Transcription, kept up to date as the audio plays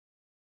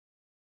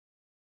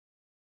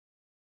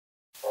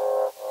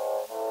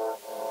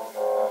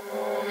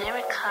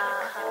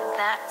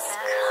That's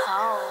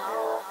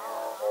cold.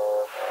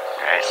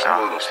 Hey,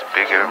 son, it's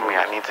bigger than me.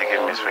 I need to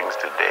give me swings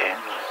today.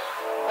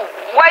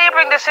 Why you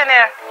bring this in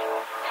here?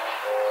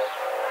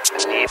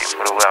 I need it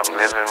for the way I'm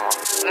living, man.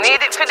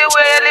 Need it for the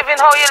way you're living,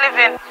 how you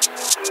living?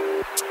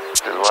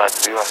 This is what I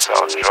do. I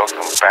sell drugs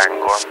and bang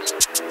guns.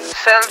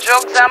 Sell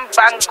drugs and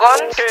bang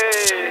guns?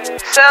 Hey.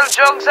 Sell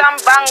drugs and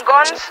bang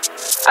guns?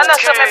 I know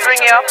something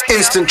bring you up.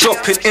 Instant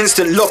dropping,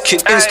 instant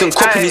locking, instant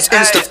copying these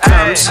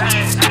Instagrams.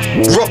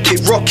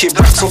 Rocket,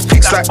 racks off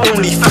pics like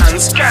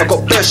OnlyFans. I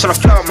got birds trying to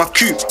fly out my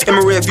coupe. In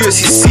my rear view, I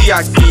see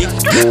CID.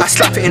 I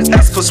slap it in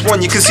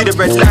S+1, you can see the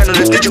red line on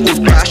the digital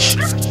dash.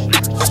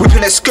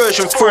 Whipping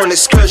excursion, foreign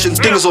excursion,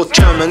 dingers or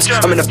Germans.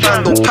 I'm in a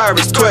band on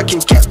Paris,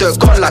 twerking, get dirt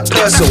gone like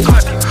Purcell.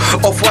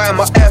 Off-white and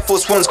my Air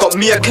Force Ones got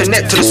me a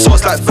connect to the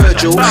source like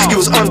Virgil. He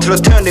was on till I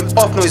turned him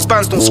off, no his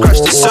bands don't scratch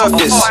the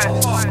surface.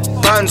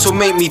 Bands will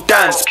make me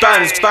dance,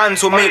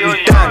 bands will make me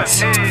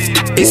dance.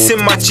 It's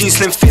in my jeans,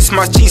 slim fits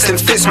my jeans, slim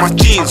fits my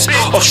jeans.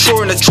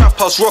 Offshore in the trap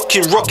house,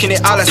 rocking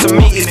it out like some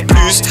meat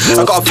blues.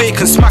 I got a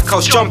vacant smack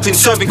house, jumping,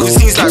 serving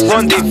cuisines like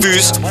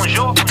rendezvous.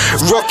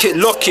 Rock it,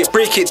 lock it,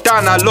 break it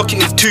down, I lock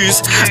it in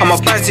twos. And my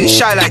bands ain't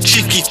shy like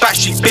cheeky,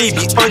 backstreet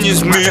baby,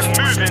 onions move.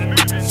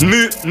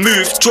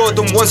 Move,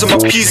 Jordan ones on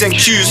my P's and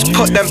Q's.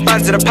 Put them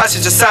bands in the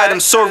passenger side, I'm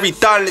sorry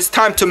darling, it's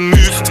time to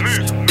move.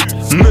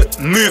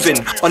 Moving,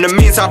 on the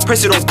mains I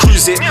press it on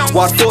cruise it.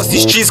 Wild thoughts,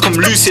 these G's come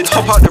lucid.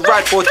 Hop out the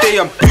ride for a day,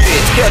 I'm booted.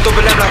 Hit a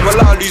double M like well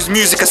I lose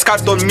music. A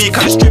scabbed on me,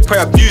 kinda strip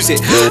I abuse it.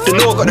 The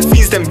know got the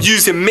fiends them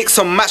using. Mix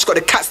and match, got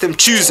the cats them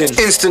choosing.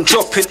 Instant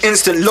dropping,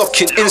 instant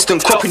locking,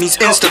 instant copying these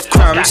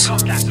Instagrams.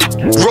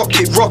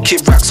 Rocket,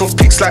 racks off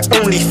pics like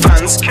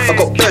OnlyFans. I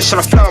got birds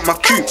trying to fly out my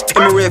coupe.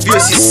 In my rear view,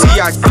 I see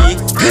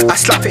CID. I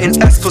slap it in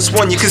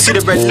S+1, you can see the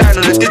red line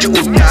on the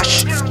digital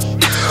dash.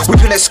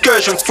 Whipping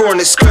excursion, foreign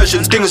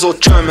excursion, dingers or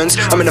Germans.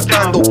 I'm in a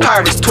band on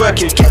Paris,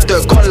 twerking, get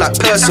dirt gone like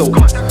Purcell.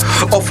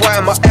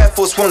 Off-white and my Air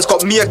Force Ones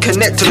got me a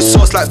connect to the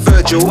source like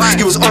Virgil.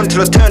 He was on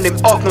till I turned him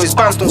off, no his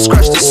bands don't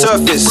scratch the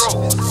surface.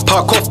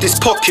 Park off this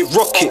pocket,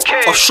 rocket.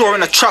 Offshore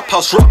in a trap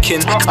house,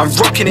 rocking. I'm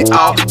rocking it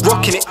out,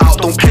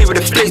 don't play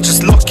with the flake,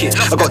 just lock it.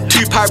 I got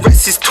two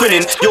Pyrex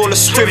twinning, y'all are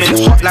swimming,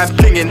 hotline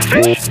blinging.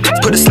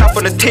 Put a slap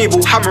on the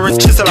table, hammer and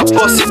chisel, I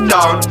bust it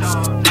down.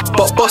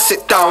 But bust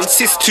it down,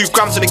 62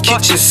 grams on the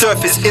kitchen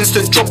surface.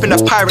 Instant drop in a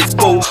pirate's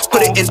bowl.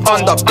 Put it in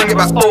under, bring it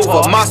back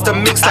over. Master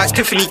mix like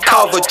Tiffany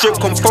Calver. Drip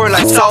come foreign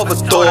like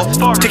Salvador.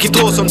 Taking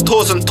tours on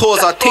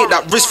tours, I take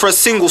that risk for a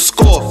single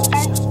score.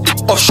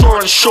 Offshore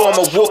and shore, I'm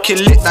a walking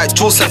lit like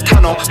Jules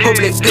Santana.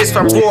 Public place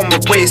from raw on my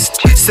waist.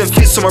 Send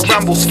fits on my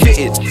rambles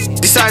fitted.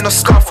 Designer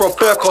scarf for a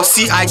burk or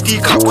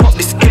CID can't crop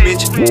this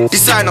image.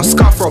 Designer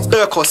scarf for a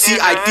burk or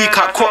CID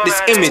can't crop this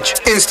image.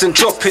 Instant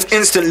dropping,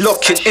 instant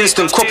locking,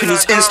 instant copying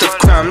these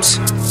Instagrams.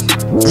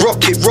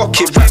 Rocket,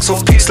 racks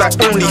off pics like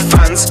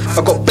OnlyFans.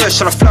 I got birds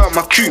trying to fly out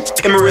my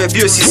coupe. In my rear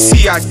view, I see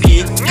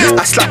CID.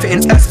 I slap it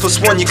in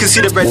S+1, you can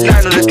see the red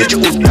line on the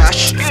digital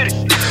dash.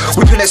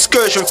 Whipping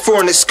excursion,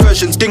 foreign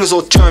excursion, dingers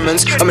or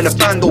Germans. I'm in a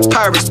band on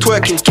Paris,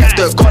 twerking, get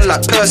dirt gone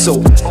like Purcell.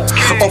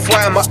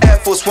 Off-white and my Air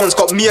Force Ones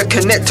got me a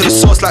connect to the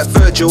source like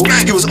Virgil.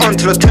 He was on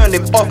till I turned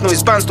him off, no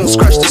his bands don't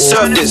scratch the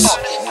surface.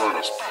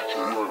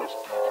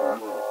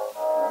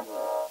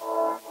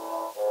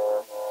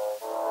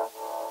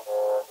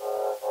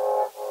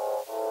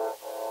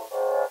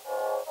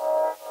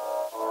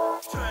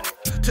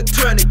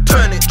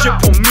 Turn it,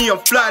 drip on me, I'm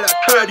fly like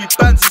birdie.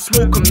 Bands and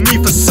smoke on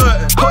me for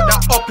certain. Put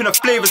that up in a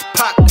flavors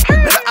pack. Now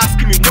they're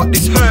asking me what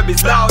this herb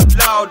is. Loud.